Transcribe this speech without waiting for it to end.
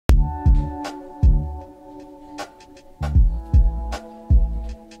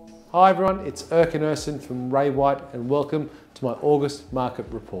Hi everyone, it's Ercan from Ray White and welcome to my August market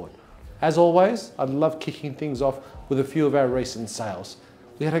report. As always, I'd love kicking things off with a few of our recent sales.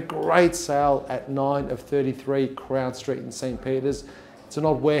 We had a great sale at 9 of 33 Crown Street in St. Peters. It's an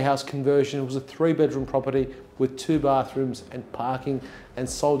old warehouse conversion. It was a 3-bedroom property with 2 bathrooms and parking and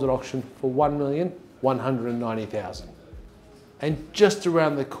sold at auction for $1,190,000. And just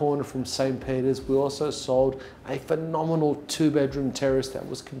around the corner from St. Peters, we also sold a phenomenal 2-bedroom terrace that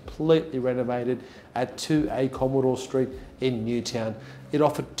was completely renovated at 2A Commodore Street in Newtown. It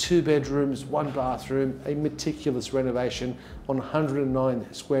offered 2 bedrooms, 1 bathroom, a meticulous renovation on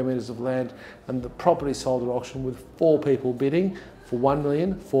 109 square metres of land, and the property sold at auction with 4 people bidding for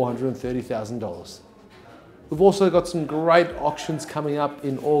 $1,430,000. We've also got some great auctions coming up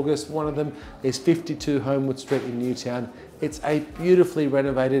in August. One of them is 52 Homewood Street in Newtown. It's a beautifully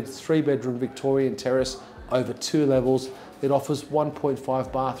renovated 3-bedroom Victorian terrace over 2 levels. It offers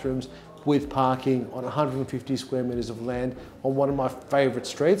 1.5 bathrooms with parking on 150 square metres of land on one of my favourite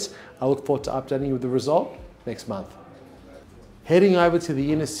streets. I look forward to updating you with the result next month. Heading over to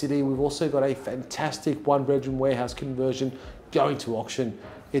the inner city, we've also got a fantastic 1-bedroom warehouse conversion going to auction.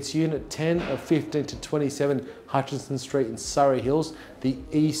 It's unit 10 of 15 to 27 Hutchinson Street in Surrey Hills, the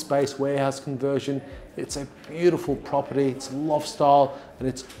E-Space warehouse conversion. It's a beautiful property, it's loft style, and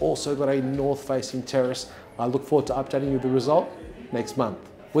it's also got a north-facing terrace. I look forward to updating you with the result next month.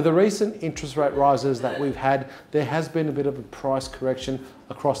 With the recent interest rate rises that we've had, there has been a bit of a price correction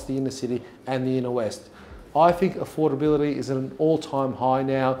across the inner city and the inner west. I think affordability is at an all-time high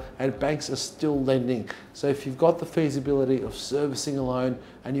now and banks are still lending. So if you've got the feasibility of servicing a loan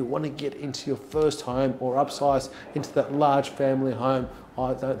and you want to get into your first home or upsize into that large family home,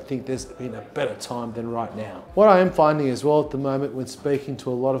 I don't think there's been a better time than right now. What I am finding as well at the moment when speaking to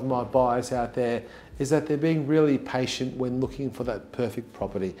a lot of my buyers out there is that they're being really patient when looking for that perfect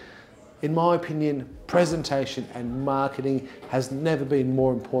property. In my opinion, presentation and marketing has never been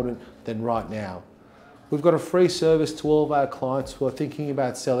more important than right now. We've got a free service to all of our clients who are thinking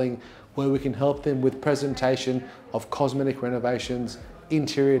about selling where we can help them with presentation of cosmetic renovations,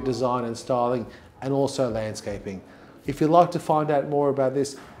 interior design and styling, and also landscaping. If you'd like to find out more about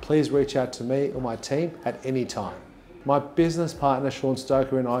this, please reach out to me or my team at any time. My business partner Sean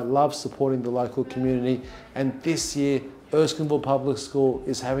Stoker and I love supporting the local community, and this year Erskineville Public School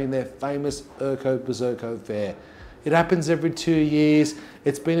is having their famous Erco Berserko Fair. It happens every 2 years.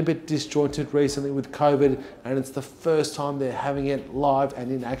 It's been a bit disjointed recently with COVID, and it's the first time they're having it live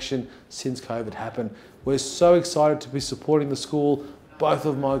and in action since COVID happened. We're so excited to be supporting the school. Both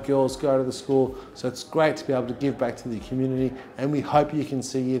of my girls go to the school, so it's great to be able to give back to the community, and we hope you can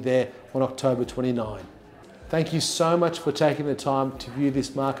see you there on October 29. Thank you so much for taking the time to view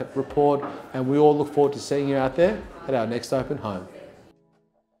this market report, and we all look forward to seeing you out there at our next open home.